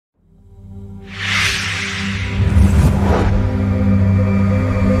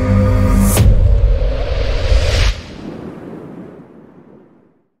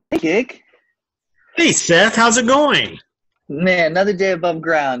Dick. Hey Seth, how's it going? Man, another day above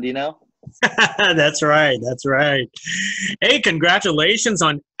ground, you know? That's right, that's right. Hey, congratulations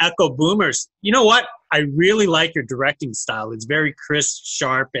on Echo Boomers. You know what? I really like your directing style. It's very crisp,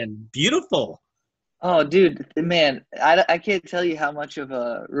 sharp, and beautiful. Oh, dude, man, I can't tell you how much of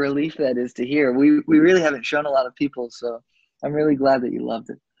a relief that is to hear. We really haven't shown a lot of people, so I'm really glad that you loved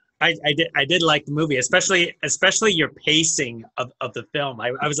it. I did like the movie, especially your pacing of the film.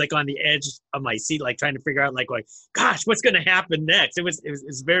 I was like on the edge of my seat, like trying to figure out like gosh, what's gonna happen next? It was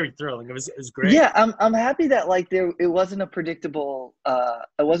very thrilling. It was great. Yeah, I'm happy that like it wasn't a predictable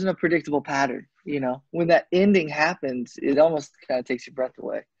pattern, you know? When that ending happens, it almost kind of takes your breath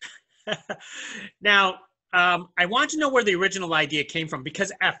away. Now, I want to know where the original idea came from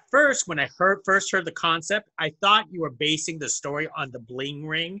because at first, when I first heard the concept, I thought you were basing the story on the bling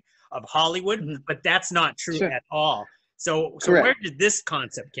ring of Hollywood, Mhm. but that's not true Sure. at all. So where Correct. did this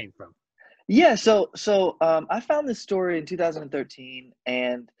concept came from? Yeah, so I found this story in 2013,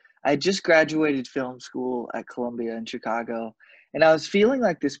 and I just graduated film school at Columbia in Chicago, and I was feeling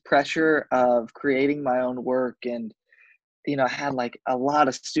like this pressure of creating my own work, and I had like a lot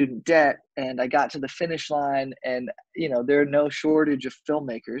of student debt, and I got to the finish line, and there are no shortage of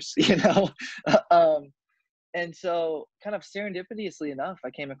filmmakers, um, and so kind of serendipitously enough,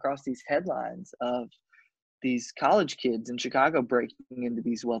 I came across these headlines of these college kids in Chicago breaking into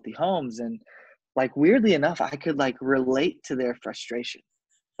these wealthy homes, and like weirdly enough, I could like relate to their frustration.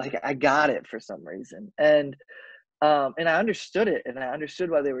 Like I got it for some reason. And I understood it, and I understood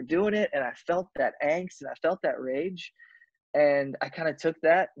why they were doing it, and I felt that angst and I felt that rage. And I kind of took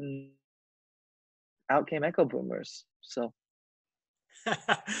that, and out came Echo Boomers. So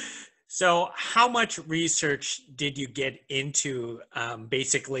So, how much research did you get into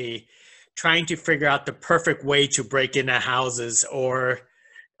basically trying to figure out the perfect way to break into houses, or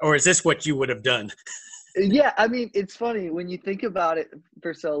is this what you would have done? yeah, I mean, it's funny when you think about it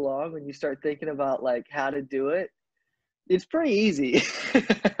for so long, when you start thinking about like how to do it, it's pretty easy.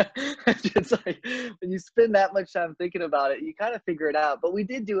 It's like when you spend that much time thinking about it, you kind of figure it out. But we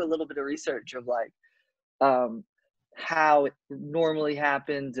did do a little bit of research of like um, how it normally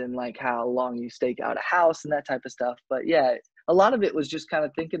happens, and like how long you stake out a house and that type of stuff. But yeah, a lot of it was just kind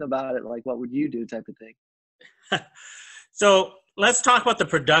of thinking about it, like what would you do type of thing. So, let's talk about the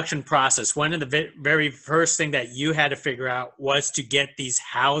production process. One of the very first thing that you had to figure out was to get these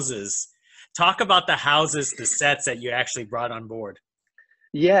houses. Talk about the houses, the sets that you actually brought on board.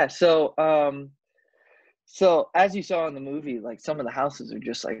 Yeah, so as you saw in the movie, like some of the houses are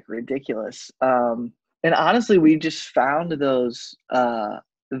just like ridiculous. And honestly, we just found those homeowners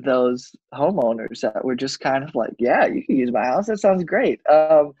that were just kind of like, yeah, you can use my house. That sounds great.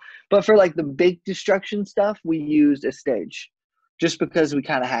 But for like the big destruction stuff, we used a stage just because we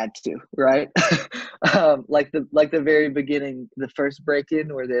kind of had to, right? Like the very beginning, the first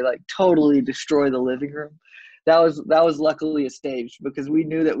break-in where they like totally destroy the living room. That was luckily a stage because we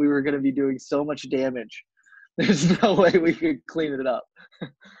knew that we were going to be doing so much damage. There's no way we could clean it up.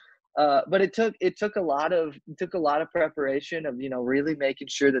 But it took a lot of preparation of really making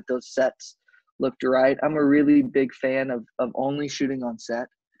sure that those sets looked right. I'm a really big fan of only shooting on set.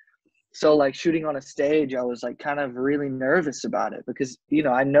 So like shooting on a stage, I was like kind of really nervous about it because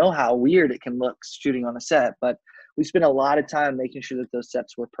I know how weird it can look shooting on a set, but we spent a lot of time making sure that those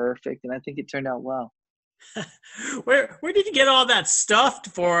sets were perfect, and I think it turned out well. Where did you get all that stuff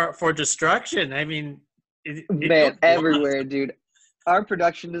for destruction? I mean, it Man, took a lot. everywhere, dude. Our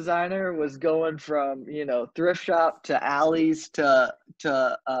production designer was going from thrift shop to alleys to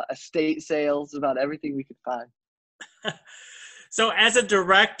estate sales, about everything we could find. So, as a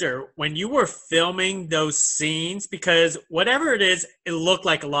director, when you were filming those scenes, because whatever it is, it looked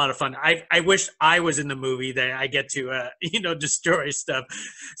like a lot of fun. I wish I was in the movie that I get to destroy stuff.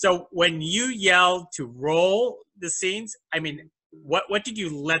 So, when you yelled to roll the scenes, I mean, what did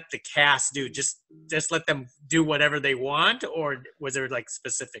you let the cast do? Just let them do whatever they want, or was there like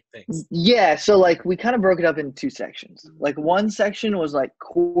specific things? Yeah, so like we kind of broke it up into two sections. Like one section was like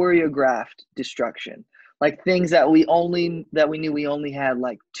choreographed destruction, like things that we knew we only had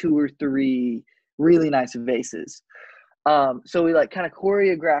like two or three really nice vases. So we like kind of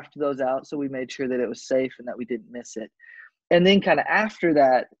choreographed those out, so we made sure that it was safe and that we didn't miss it. And then kind of after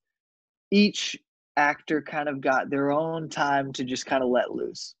that, each actor kind of got their own time to just kind of let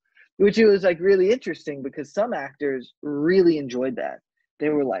loose, which it was like really interesting because some actors really enjoyed that. They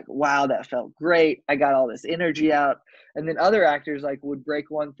were like, wow, that felt great. I got all this energy out. And then other actors like would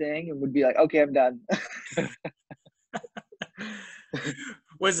break one thing and would be like, okay, I'm done.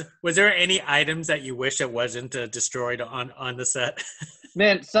 Was there any items that you wish it wasn't destroyed on the set?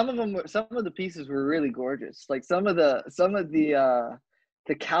 Man, some of the pieces were really gorgeous. Like some of the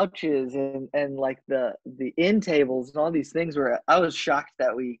couches and like the end tables and all these things were, I was shocked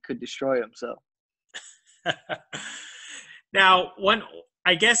that we could destroy them. So Now, one,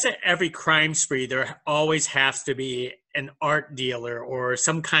 I guess at every crime spree, there always has to be an art dealer or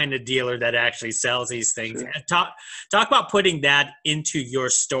some kind of dealer that actually sells these things. sure. And talk about putting that into your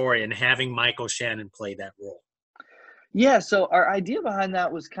story and having Michael Shannon play that role. Yeah, so our idea behind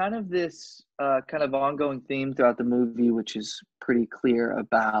that was kind of this kind of ongoing theme throughout the movie, which is pretty clear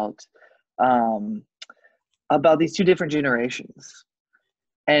um, about these two different generations,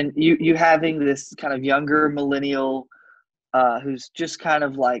 and you having this kind of younger millennial who's just kind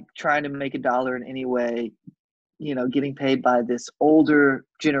of like trying to make a dollar in any way, getting paid by this older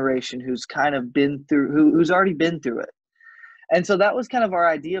generation who's kind of been through, who's already been through it. And so that was kind of our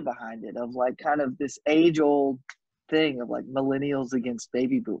idea behind it, of like kind of this age old thing of like millennials against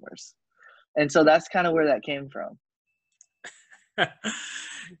baby boomers. And so that's kind of where that came from.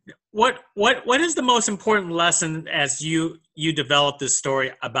 What is the most important lesson as you develop this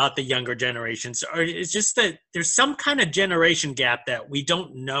story about the younger generations? Or it's just that there's some kind of generation gap that we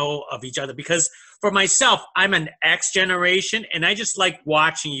don't know of each other? Because for myself, I'm an X generation, and I just like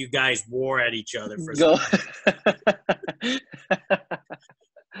watching you guys war at each other for Go. some.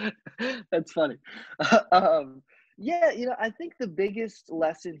 That's funny. Yeah, I think the biggest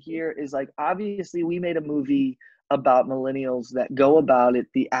lesson here is like, obviously we made a movie about millennials that go about it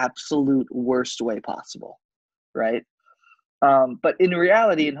the absolute worst way possible, right? But in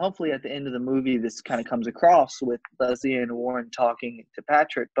reality, and hopefully at the end of the movie, this kind of comes across with Leslie Ann Warren talking to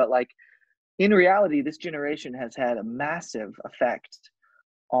Patrick. But like in reality, this generation has had a massive effect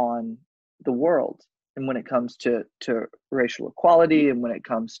on the world, and when it comes to racial equality, and when it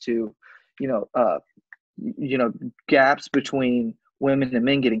comes to you know uh, gaps between women and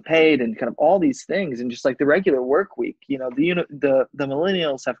men getting paid, and kind of all these things, and just like the regular work week, the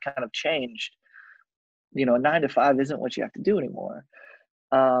millennials have kind of changed. A 9 to 5 isn't what you have to do anymore.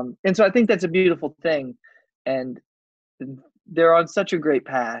 And so I think that's a beautiful thing, and they're on such a great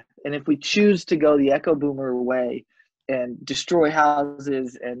path. And if we choose to go the echo boomer way and destroy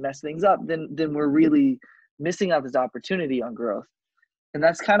houses and mess things up, then we're really missing out this opportunity on growth. And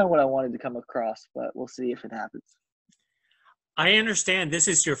that's kind of what I wanted to come across, but we'll see if it happens. I understand this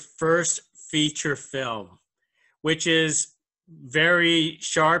is your first feature film, which is very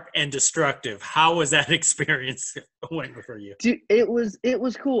sharp and destructive. How was that experience went for you? Dude, it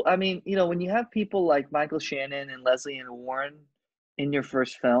was cool. I mean, when you have people like Michael Shannon and Leslie Ann Warren in your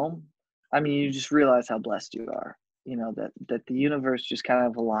first film, I mean, you just realize how blessed you are. That the universe just kind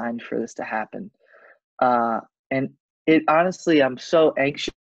of aligned for this to happen. And it honestly, I'm so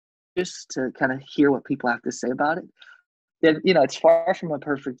anxious to kind of hear what people have to say about it. And, it's far from a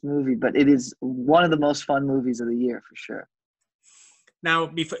perfect movie, but it is one of the most fun movies of the year for sure. Now,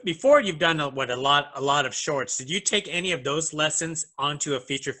 before you've done a lot of shorts, did you take any of those lessons onto a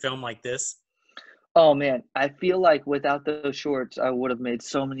feature film like this? Oh man, I feel like without those shorts, I would have made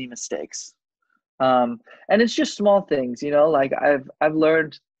so many mistakes. And it's just small things, like I've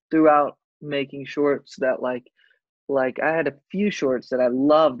learned throughout making shorts that like I had a few shorts that I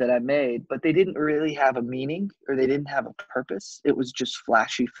loved that I made, but they didn't really have a meaning, or they didn't have a purpose. It was just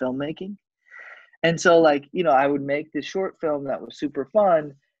flashy filmmaking. And so like, I would make this short film that was super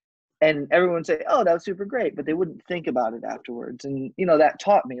fun, and everyone would say, "Oh, that was super great," but they wouldn't think about it afterwards. And that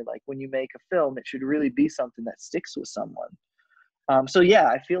taught me, like, when you make a film, it should really be something that sticks with someone. So yeah,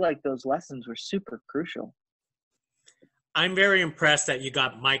 I feel like those lessons were super crucial. I'm very impressed that you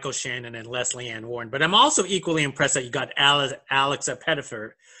got Michael Shannon and Leslie Ann Warren, but I'm also equally impressed that you got Alexa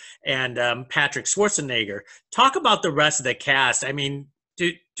Pettifer and Patrick Schwarzenegger. Talk about the rest of the cast. I mean,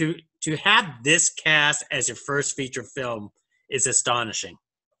 to have this cast as your first feature film is astonishing.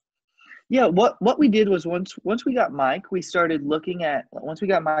 Yeah, what we did was, once we got Mike, we started looking at once we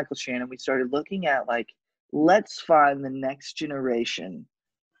got Michael Shannon, we started looking at like, let's find the next generation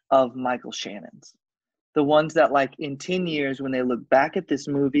of Michael Shannons. The ones that, like, in 10 years when they look back at this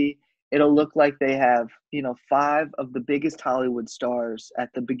movie, it'll look like they have, five of the biggest Hollywood stars at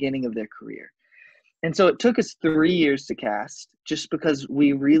the beginning of their career. And so it took us 3 years to cast, just because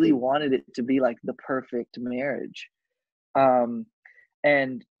we really wanted it to be like the perfect marriage. Um,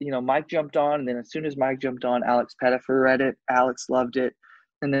 and Mike jumped on, and then as soon as Mike jumped on, Alex Pettifer read it. Alex loved it,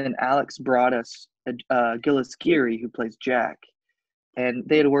 and then Alex brought us Gillis Geary, who plays Jack, and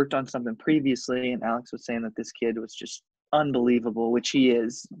they had worked on something previously, and Alex was saying that this kid was just unbelievable, which he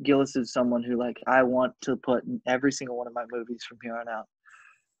is. Gillis is someone who, like, I want to put in every single one of my movies from here on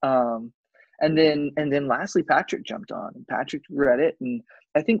out. And then lastly, Patrick jumped on, and Patrick read it, and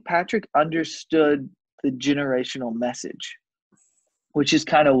I think Patrick understood the generational message, which is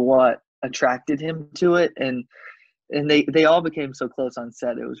kind of what attracted him to it, and they all became so close on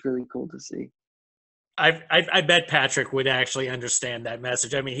set. It was really cool to see. I bet Patrick would actually understand that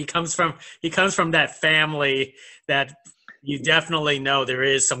message. I mean, he comes from that family that you definitely know there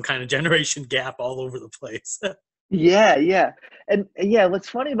is some kind of generation gap all over the place. Yeah, yeah. And yeah, what's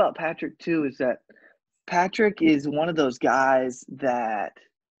funny about Patrick too is that Patrick is one of those guys that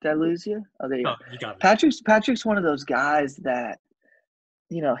did I lose you? Oh, there you go. Oh, you got me. Patrick's one of those guys that,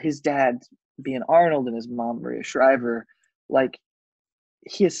 his dad being Arnold and his mom Maria Shriver, like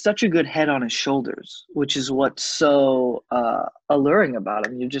he has such a good head on his shoulders, which is what's so alluring about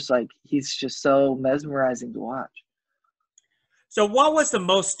him. You're just like, he's just so mesmerizing to watch. So, what was the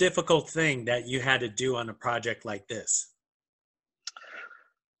most difficult thing that you had to do on a project like this?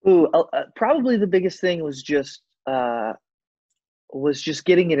 Ooh, probably the biggest thing was just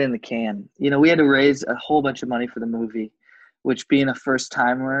getting it in the can. We had to raise a whole bunch of money for the movie, which being a first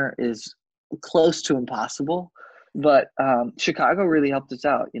timer is close to impossible. But Chicago really helped us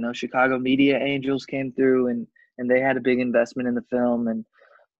out. Chicago Media Angels came through and they had a big investment in the film.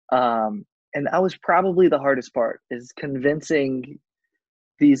 And that was probably the hardest part, is convincing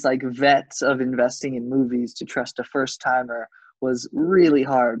these like vets of investing in movies to trust a first timer was really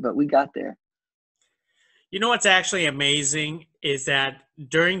hard, but we got there. You know what's actually amazing is that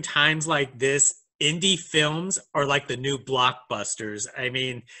during times like this, indie films are like the new blockbusters. I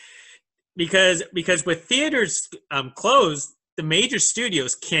mean, because with theaters closed, the major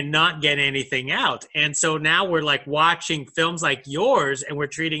studios cannot get anything out, and so now we're like watching films like yours, and we're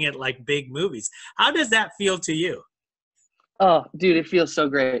treating it like big movies. How does that feel to you? Oh, dude, it feels so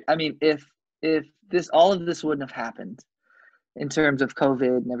great. I mean, if this all of this wouldn't have happened in terms of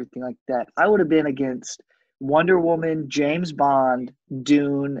COVID and everything like that, I would have been against Wonder Woman, James Bond,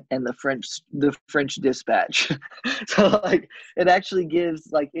 Dune, and the French Dispatch. So like it actually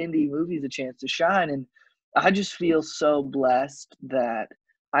gives like indie movies a chance to shine, and I just feel so blessed that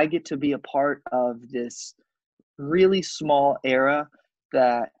I get to be a part of this really small era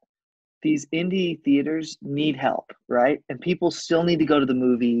that these indie theaters need help, right? And people still need to go to the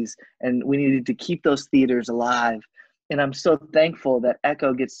movies, and we needed to keep those theaters alive. And I'm so thankful that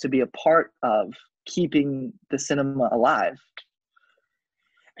Echo gets to be a part of keeping the cinema alive.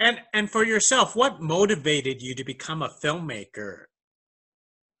 And for yourself, what motivated you to become a filmmaker?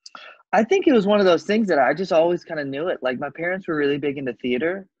 I think it was one of those things that I just always kind of knew it. Like my parents were really big into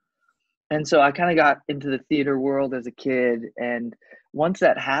theater. And so I kind of got into the theater world as a kid. And once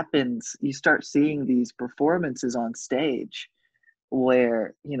that happens, you start seeing these performances on stage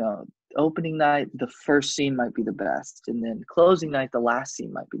where, opening night, the first scene might be the best. And then closing night, the last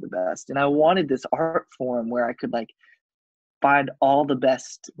scene might be the best. And I wanted this art form where I could like find all the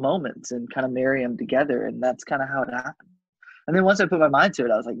best moments and kind of marry them together. And that's kind of how it happened. And then once I put my mind to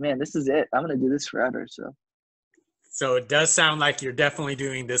it, I was like, man, this is it. I'm going to do this forever. So it does sound like you're definitely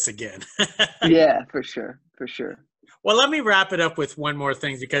doing this again. Yeah, for sure. For sure. Well, let me wrap it up with one more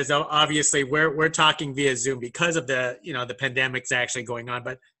thing, because obviously we're talking via Zoom because of the pandemic's actually going on.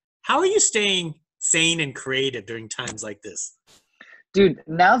 But how are you staying sane and creative during times like this? Dude,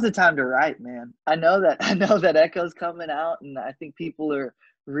 now's the time to write, man. I know that Echo's coming out, and I think people are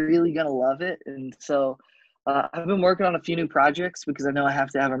really gonna love it. And so I've been working on a few new projects because I know I have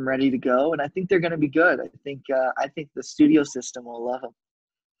to have them ready to go, and I think they're gonna be good. I think the studio system will love them.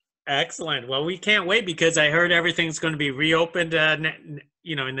 Excellent. Well, we can't wait, because I heard everything's going to be reopened, in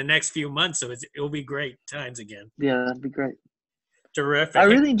the next few months. So it'll be great times again. Yeah, that'd be great. Terrific. I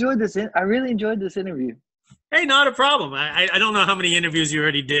really enjoyed this. I really enjoyed this interview. Hey, not a problem. I don't know how many interviews you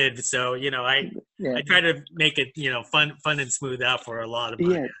already did, so Yeah, I try to make it fun and smooth out for a lot of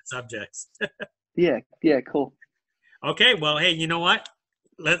my yeah, subjects. yeah. Cool. Okay, well, hey, you know what?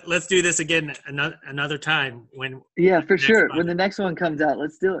 Let's do this again another time when. Yeah, for sure. When Project. the next one comes out,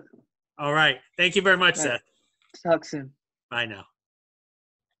 let's do it. All right. Thank you very much, All right. Seth. Talk soon. Bye now.